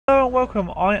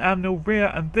welcome. I am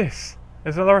Nilria, and this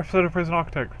is another episode of Prison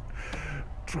Architect.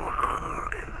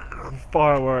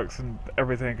 Fireworks and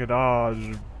everything,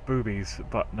 and boobies,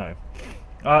 but no.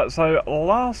 So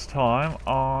last time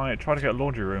I tried to get a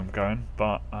laundry room going,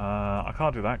 but I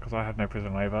can't do that because I have no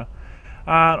prison labour.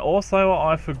 And also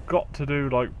I forgot to do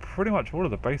like pretty much all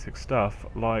of the basic stuff,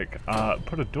 like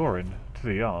put a door in to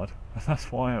the yard.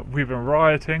 That's why we've been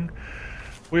rioting.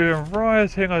 We've been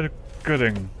rioting a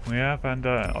gooding, we have, and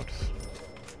another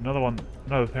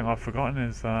thing I've forgotten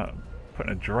is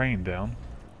putting a drain down.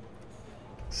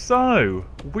 So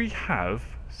we have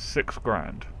 £6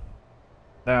 grand.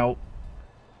 Now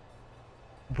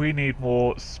we need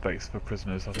more space for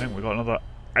prisoners. I think we've got another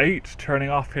 8 turning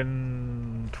up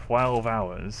in 12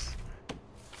 hours,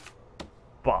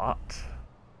 but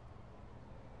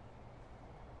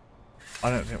I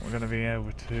don't think we're going to be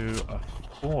able to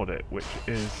afford it, which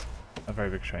is a very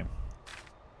big shame.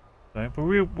 So, but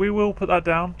we will put that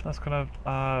down. That's going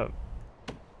to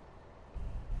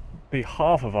be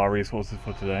half of our resources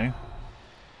for today.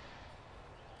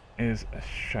 Is a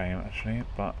shame actually,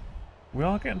 but we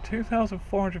are getting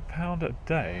 £2,400 a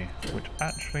day, which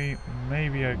actually may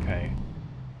be okay.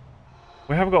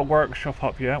 We haven't got a workshop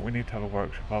up yet. We need to have a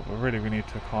workshop up, but really we need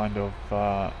to kind of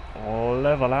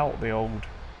level out the old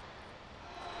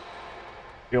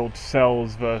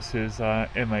cells versus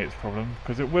inmates problem,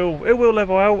 because it will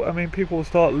level out. I mean, people will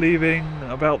start leaving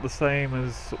about the same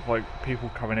as sort of like people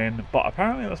coming in, but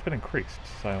apparently that's been increased,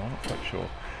 so I'm not quite sure.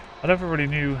 I never really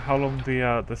knew how long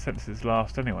the sentences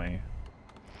last anyway.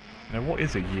 You know, what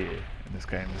is a year in this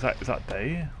game? Is that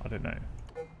day? I don't know.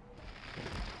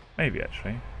 Maybe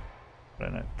actually. I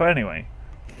don't know. But anyway,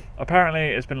 apparently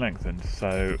it's been lengthened,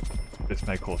 so this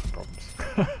may cause some problems.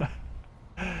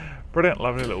 Brilliant,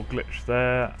 lovely little glitch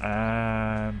there.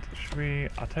 And should we?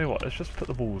 I'll tell you what. Let's just put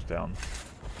the walls down.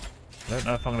 I don't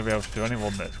know if I'm going to be able to do any more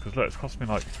on this, because look, it's cost me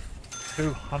like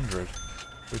 200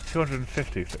 with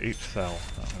 250 for each cell.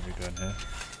 That's what I'm going to be doing here.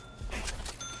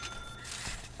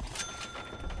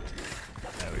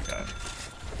 There we go.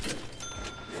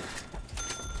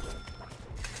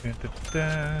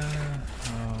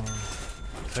 Oh,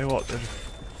 I'll tell you what, I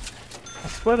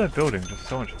swear they're building just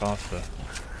so much faster.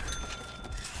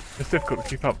 It's difficult to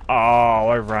keep up. Oh,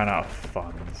 I ran out of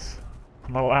funds.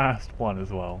 My last one as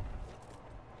well.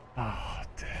 Oh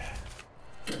dear.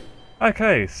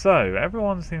 Okay, so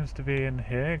everyone seems to be in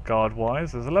here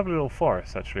guard-wise. There's a lovely little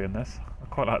forest actually in this. I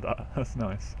quite like that. That's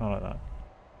nice. I like that.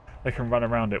 They can run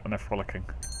around it when they're frolicking.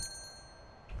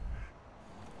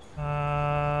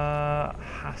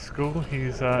 Haskell,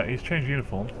 he's changed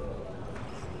uniform,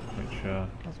 which I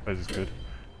suppose is good.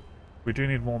 We do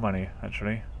need more money,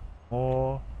 actually.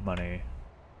 More money.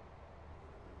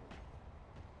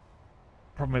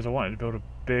 Problem is, I wanted to build a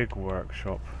big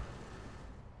workshop.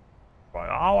 Right,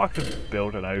 oh, I could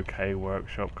build an okay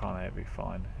workshop, can't I? It'd be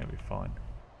fine. It'd be fine.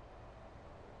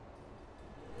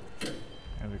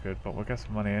 It'll be good, but we'll get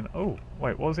some money in. Oh,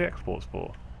 wait, what was the exports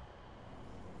for?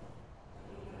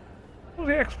 What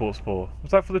was the exports for?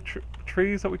 Was that for the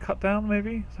trees that we cut down,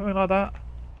 maybe? Something like that?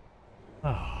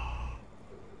 Oh.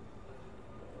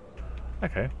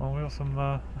 Okay, well, we got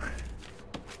some,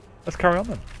 let's carry on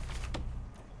then.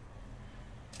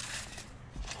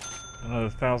 Another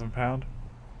 £1,000.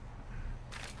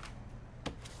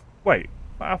 Wait,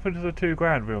 what happened to the £2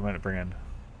 grand we were meant to bring in?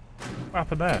 What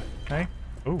happened there? Hey?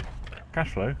 Ooh,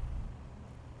 cash flow.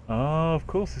 Oh, of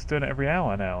course, it's doing it every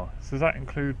hour now. So does that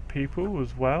include people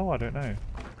as well? I don't know.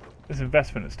 This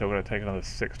investment is still going to take another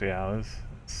 60 hours.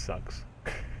 It sucks.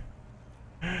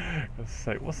 Let's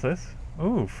say, what's this?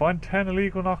 Ooh, find 10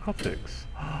 illegal narcotics.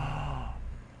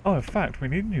 Oh, in fact, we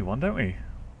need a new one, don't we?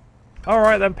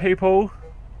 Alright then, people.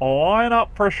 Line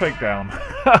up for a shakedown.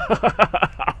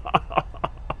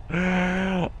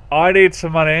 I need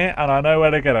some money, and I know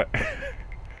where to get it.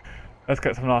 Let's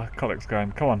get some narcotics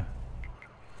going. Come on.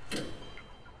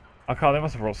 I can't, they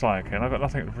must have brought cyanogen. I've got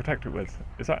nothing to protect it with.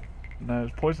 Is that... No,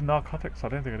 it's poison narcotics? I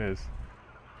don't think it is.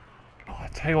 Oh, I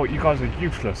tell you what, you guys are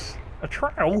useless. A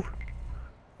trowel?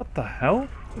 What the hell?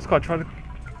 This guy tried to...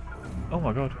 Oh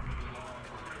my god.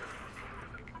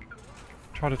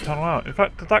 Tried to tunnel out. In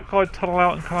fact, did that guy tunnel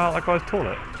out and come out that guy's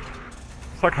toilet?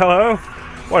 It's like, hello?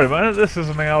 Wait a minute, this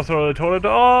isn't the outside of the toilet.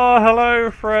 Oh, hello,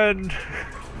 friend.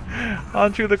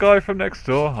 Aren't you the guy from next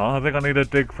door? Oh, I think I need to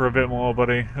dig for a bit more,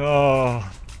 buddy.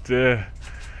 Oh, dear.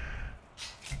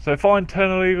 So find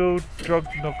 10 illegal drug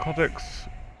narcotics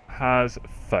has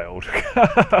failed.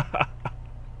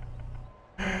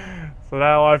 So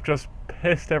now I've just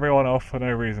pissed everyone off for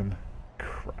no reason.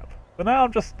 Crap. So now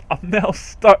I'm now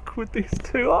stuck with these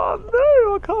two. Oh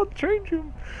no, I can't change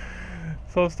them.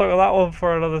 So I'm stuck on that one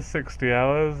for another 60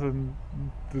 hours, and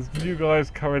there's new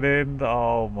guys coming in.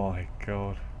 Oh my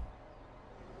god.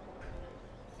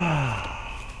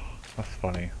 That's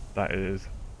funny. That is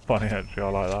funny actually, I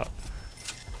like that.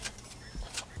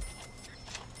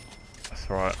 That's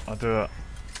alright, I'll do it.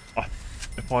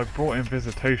 If I brought in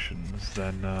visitations,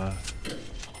 then I'll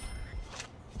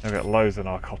get loads of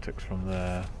narcotics from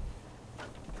there.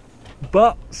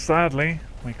 But, sadly,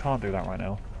 we can't do that right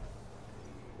now.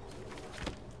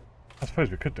 I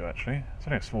suppose we could do actually. It's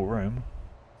only a small room.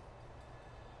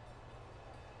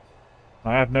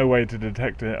 I have no way to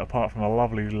detect it apart from a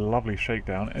lovely, lovely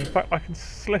shakedown. In fact, I can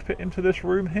slip it into this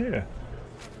room here.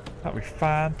 That'd be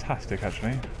fantastic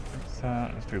actually.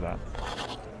 Let's do that.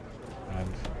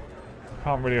 And I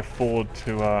can't really afford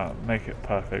to make it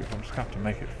perfect. I'm just going to have to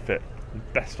make it fit as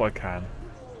best I can.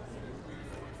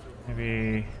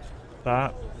 Maybe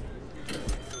that.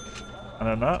 And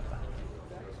then that.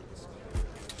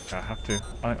 I have to.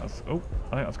 I think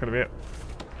that's going to be it.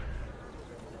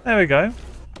 There we go.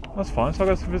 That's fine. So I'll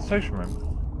go to the visitation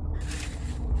room.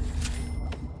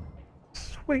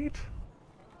 Sweet.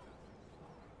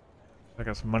 I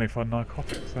got some money for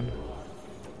narcotics then.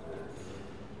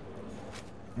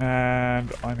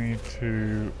 And I need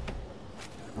to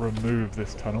remove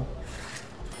this tunnel.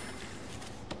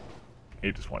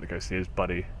 He just wanted to go see his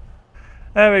buddy.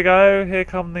 There we go. Here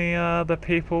come the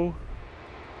people.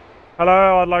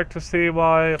 Hello, I'd like to see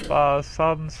my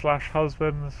son slash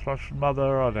husband slash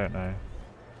mother. I don't know.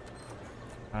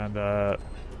 And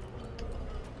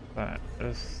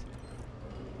there's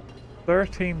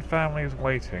 13 families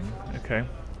waiting. Okay.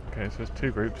 Okay, so there's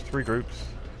 2 groups, 3 groups.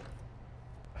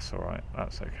 That's alright,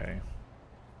 that's okay.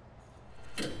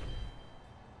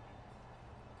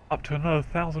 Up to another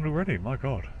 1,000 already, my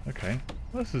god. Okay.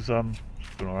 This is doing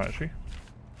alright actually.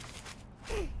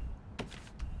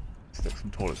 Stick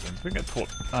some toilets in. So we can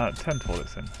get 10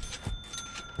 toilets in.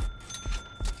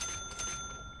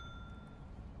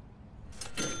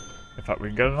 In fact, we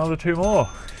can get another 2 more.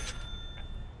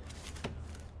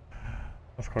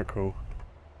 That's quite cool.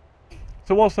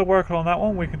 So whilst they're working on that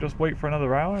one, we can just wait for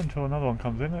another hour until another one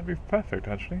comes in. That'd be perfect,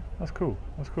 actually. That's cool.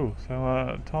 That's cool.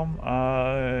 So, Tom,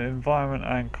 environment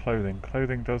and clothing.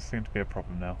 Clothing does seem to be a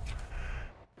problem now.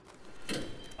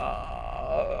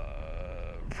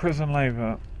 Prison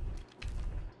labour.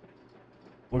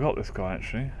 We got this guy,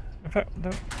 actually. In fact, do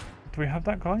we have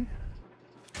that guy?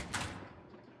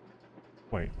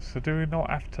 Wait, so do we not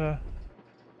have to...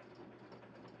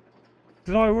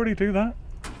 Did I already do that?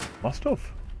 Must have.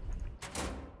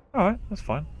 Alright, that's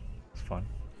fine. That's fine.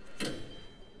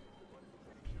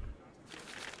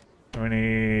 So we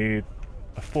need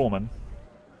a foreman.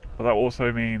 But that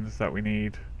also means that we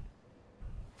need...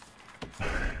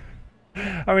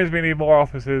 that means we need more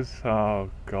officers. Oh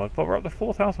god. But we're up to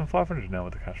 4,500 now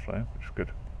with the cash flow, which is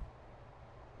good.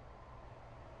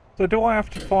 So do I have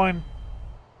to find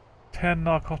 10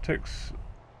 narcotics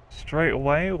straight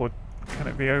away, or can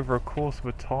it be over a course of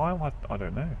a time? I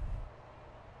don't know.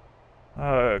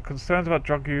 Concerns about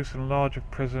drug use in larger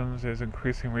prisons is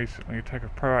increasing recently. Take a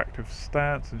proactive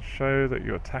stance and show that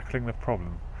you are tackling the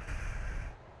problem.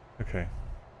 Okay.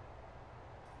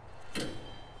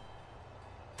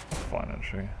 That's fine,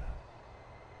 actually.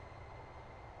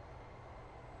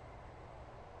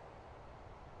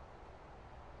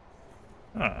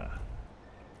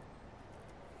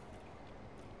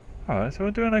 Alright, so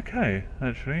we're doing okay,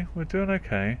 actually. We're doing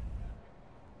okay.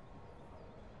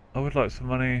 I would like some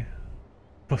money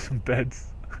for some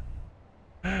beds.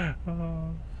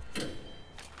 Oh.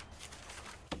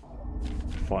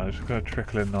 Fine, it's just going to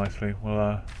trickle in nicely.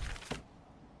 We'll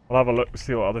have a look to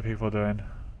see what other people are doing.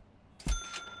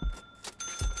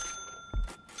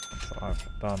 So I've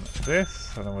done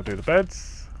this, and then we'll do the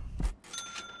beds.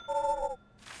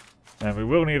 And we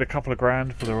will need a couple of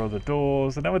grand for the other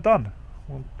doors, and then we're done.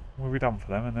 We'll be done for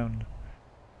them, and then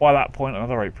by that point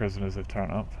another 8 prisoners have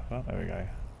turned up. But there we go.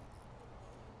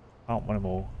 Can't win them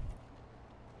all.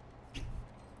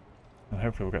 And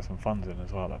hopefully we'll get some funds in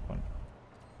as well at that point.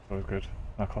 So good.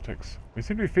 Narcotics. We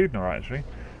seem to be feeding alright actually.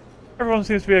 Everyone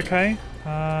seems to be okay. We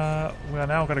are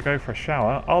now going to go for a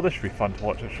shower. Oh, this should be fun to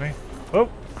watch actually. Oh!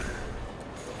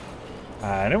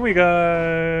 And in we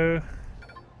go!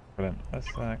 Brilliant.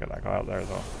 Let's get that guy up there as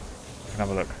well. We can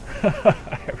have a look.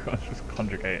 Everyone's just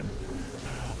conjugating.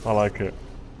 I like it.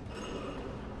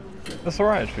 That's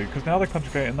alright actually, because now they're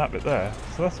conjugating that bit there.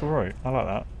 So that's alright. I like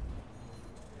that.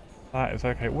 That is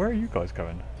okay. Where are you guys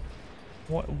going?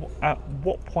 At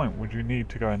what point would you need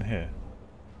to go in here?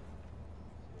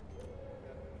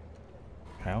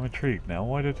 Okay, I'm intrigued now.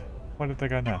 Why did they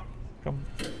go now? Come,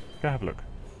 go have a look.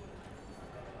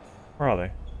 Where are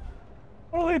they?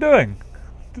 What are they doing?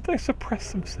 Did they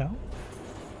suppress themselves?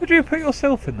 Did you put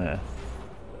yourself in there?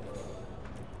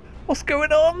 What's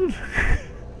going on?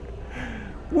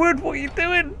 Wood, what are you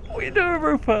doing? What are you doing,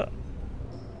 Rupert?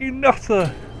 You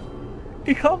nutter!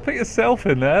 You can't put yourself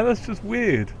in there, that's just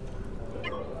weird.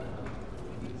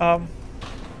 So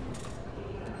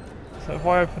if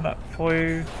I open that for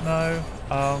you, no.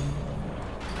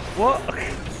 What?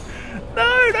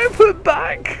 No, don't put it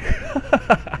back!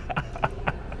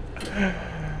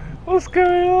 What's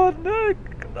going on? No!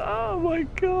 Oh my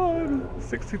god!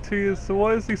 62 years, so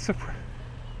why is he suppressed?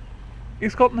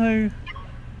 He's got no...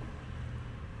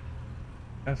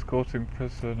 Escorting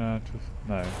prisoner, just...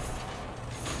 no.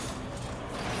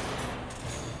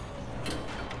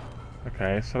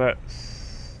 Okay, so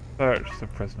let's search the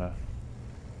prisoner.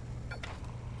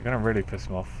 You're gonna really piss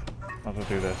him off. I'll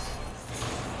do this.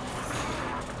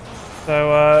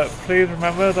 So, please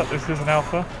remember that this is an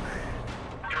alpha.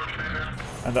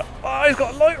 And oh, he's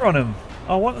got a lighter on him!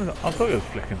 I thought he was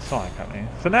flicking psych at me.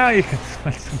 So now you can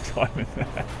spend some time in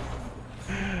there.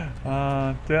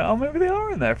 Oh, maybe they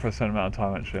are in there for a certain amount of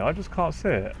time actually. I just can't see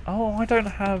it. Oh, I don't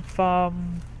have,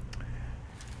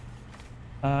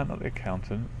 not the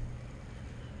accountant.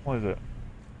 What is it?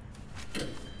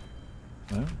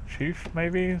 No? Chief,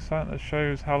 maybe? Something that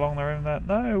shows how long they're in there?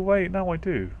 No, wait, no I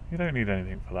do. You don't need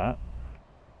anything for that.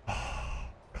 Oh,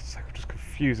 God's sake, I'm just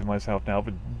confusing myself now,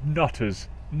 but nutters.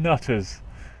 Nutters.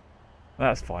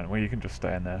 That's fine, well you can just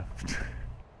stay in there.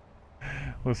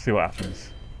 We'll see what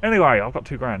happens. Anyway, I've got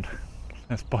 £2 grand.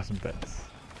 Let's buy some bits.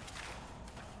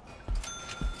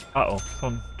 Uh-oh,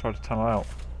 someone tried to tunnel out.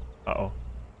 Uh-oh.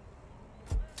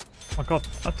 Oh my god,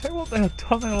 I'll tell you what, they're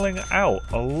tunneling out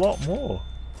a lot more.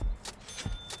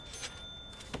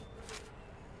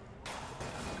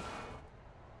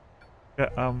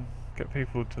 Get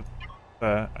people to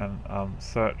there and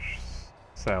search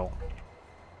cell.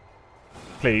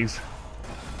 Please.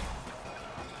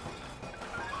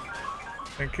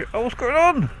 Thank you. Oh, what's going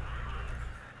on?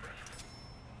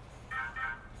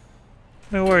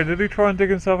 No way, did he try and dig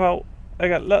himself out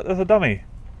again? Look, there's a dummy.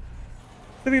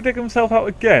 Did he dig himself out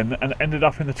again and ended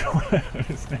up in the toilet with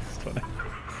his next on it?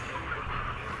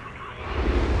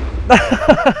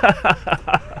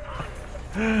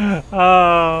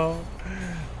 Oh,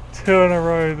 2 in a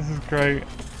row, this is great.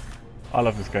 I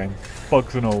love this game.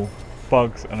 Bugs and all.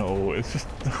 Bugs and all. It's just...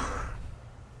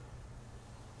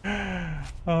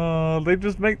 they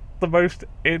just make the most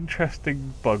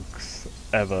interesting bugs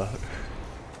ever.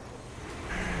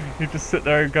 You just sit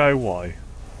there and go, why?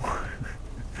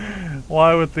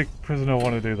 Why would the prisoner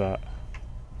want to do that?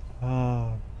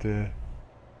 Oh dear.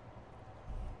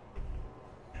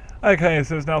 Okay,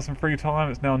 so there's now some free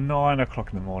time. It's now 9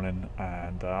 o'clock in the morning,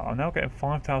 and I'm now getting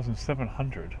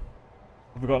 5,700.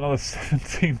 We've got another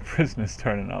 17 prisoners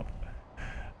turning up,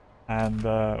 and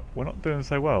we're not doing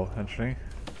so well, actually.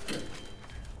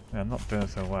 Yeah, not doing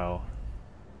so well.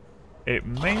 It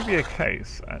may be a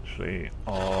case, actually,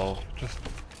 of just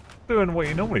doing what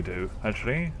you normally do,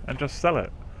 actually, and just sell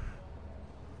it.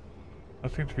 I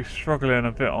seem to be struggling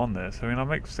a bit on this. I mean, I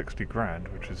make 60 grand,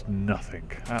 which is nothing.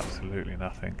 Absolutely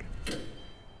nothing.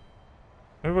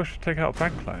 Maybe I should take out a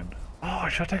bank loan. Oh,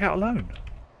 should I take out a loan?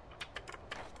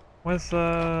 Where's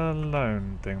the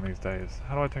loan thing these days?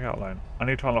 How do I take out a loan? I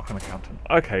need to unlock an accountant.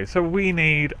 Okay, so we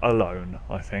need a loan,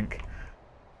 I think,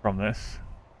 from this.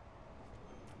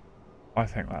 I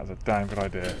think that's a damn good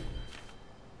idea.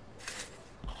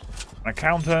 An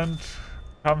accountant,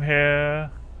 come here.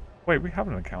 Wait, we have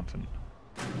an accountant.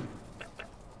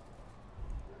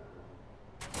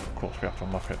 Of course we have to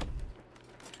unlock it.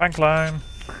 Bank loan.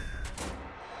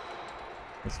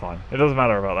 It's fine. It doesn't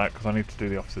matter about that because I need to do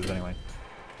the offices anyway.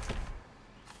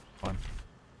 Fine.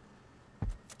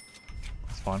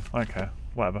 It's fine. I don't care.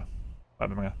 Whatever. Let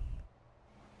them go.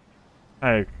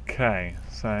 Okay,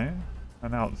 so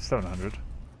and now it's 700.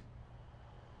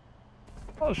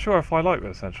 Not sure if I like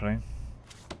this actually.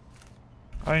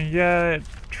 I mean, yeah, it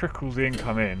trickles the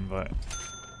income in, but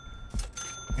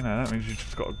you know that means you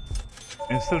just got to,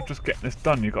 instead of just getting this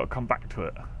done, you've got to come back to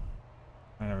it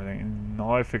and everything. And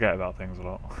I forget about things a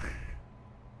lot.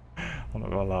 I'm not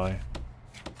gonna lie.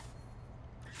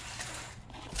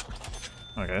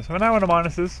 Okay, so we're now in the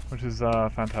minuses, which is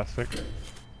fantastic.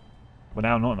 We're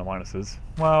now not in the minuses.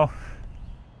 Well,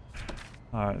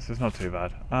 alright, so it's not too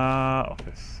bad.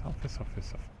 Office.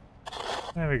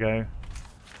 There we go.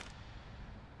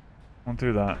 I'll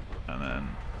do that, and then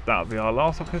that'll be our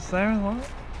last office there as well,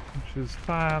 which is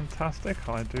fantastic.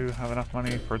 I do have enough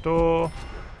money for a door.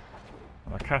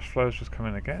 And my cash flow's just come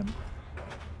in again.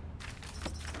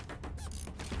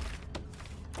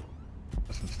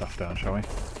 Put some stuff down, shall we?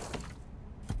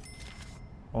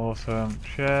 Awesome.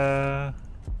 Share.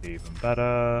 Even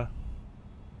better.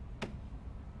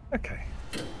 Okay.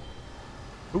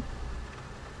 Ooh.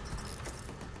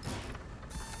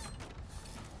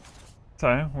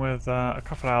 So, with a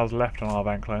couple of hours left on our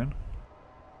bank loan,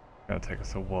 it's going to take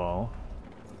us a while.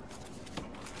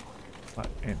 But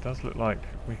it does look like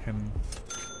we can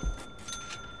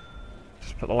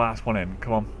just put the last one in.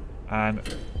 Come on. And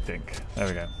dink. There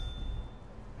we go.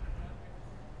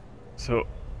 So,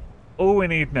 all we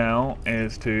need now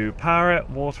is to power it,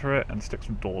 water it, and stick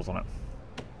some doors on it.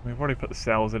 We've already put the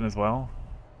cells in as well.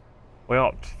 We're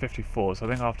up to 54, so I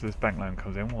think after this bank loan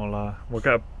comes in, we'll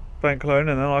get a bank loan,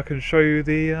 and then I can show you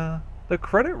the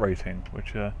credit rating,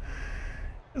 which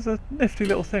is a nifty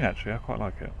little thing actually. I quite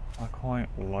like it. I quite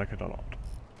like it a lot.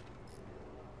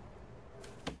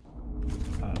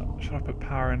 Should I put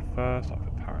power in first? I'll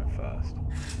put power in first.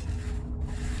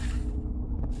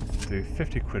 Do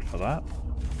 50 quid for that.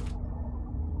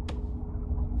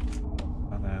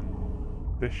 And then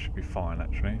this should be fine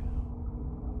actually.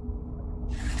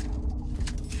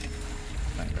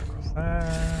 And go across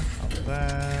there, up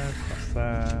there, across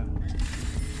there.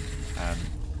 And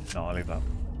no, I'll leave that.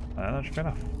 And that should be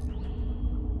enough.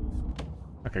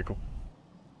 Okay, cool.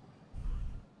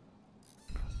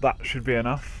 That should be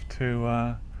enough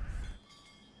to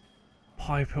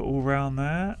pipe it all round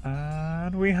there,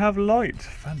 and we have light.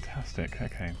 Fantastic.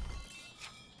 Okay.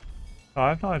 Oh, I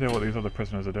have no idea what these other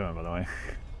prisoners are doing, by the way.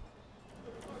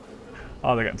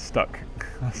 Oh, they're getting stuck.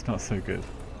 That's not so good.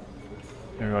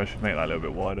 Maybe I should make that a little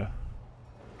bit wider.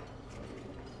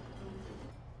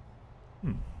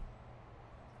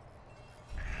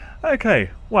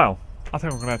 Okay, well, I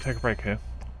think we're going to take a break here.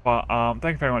 But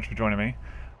thank you very much for joining me.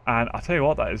 And I'll tell you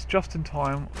what, that is just in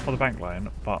time for the bank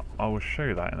loan, but I will show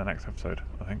you that in the next episode,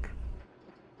 I think.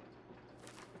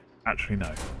 Actually,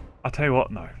 no. I'll tell you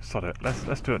what, no, sod it.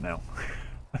 Let's do it now.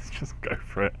 Let's just go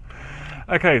for it.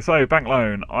 Okay, so bank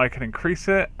loan. I can increase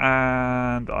it,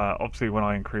 and obviously when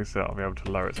I increase it, I'll be able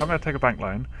to lower it. So I'm going to take a bank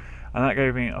loan, and that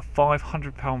gave me a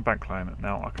 £500 bank loan.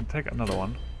 Now I can take another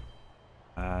one,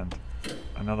 and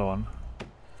another one,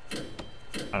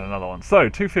 and another one. So,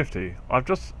 250. I've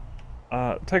just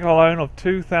taken a loan of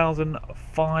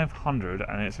 2,500,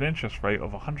 and it's an interest rate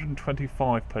of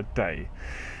 125 per day.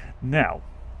 Now,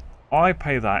 I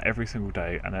pay that every single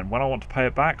day, and then when I want to pay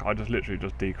it back, I just literally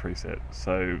just decrease it.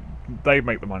 So they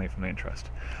make the money from the interest.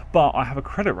 But I have a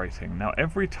credit rating. Now,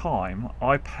 every time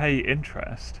I pay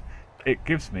interest, it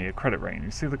gives me a credit rating.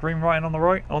 You see the green writing on the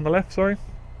right, on the left, sorry?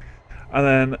 And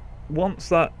then once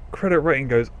that credit rating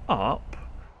goes up,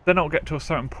 then I'll get to a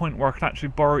certain point where I can actually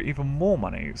borrow even more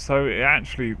money. So it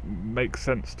actually makes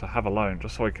sense to have a loan,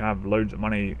 just so I can have loads of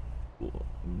money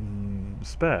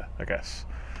spare, I guess.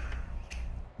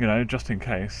 You know, just in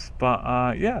case.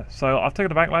 But yeah, so I've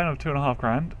taken a bank loan of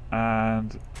 £2,500,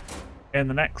 and in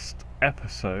the next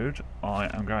episode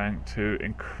I am going to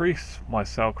increase my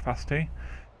cell capacity,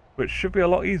 which should be a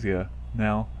lot easier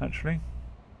now, actually.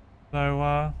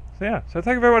 So yeah, so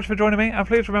thank you very much for joining me, and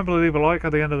please remember to leave a like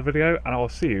at the end of the video, and I will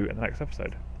see you in the next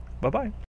episode. Bye bye.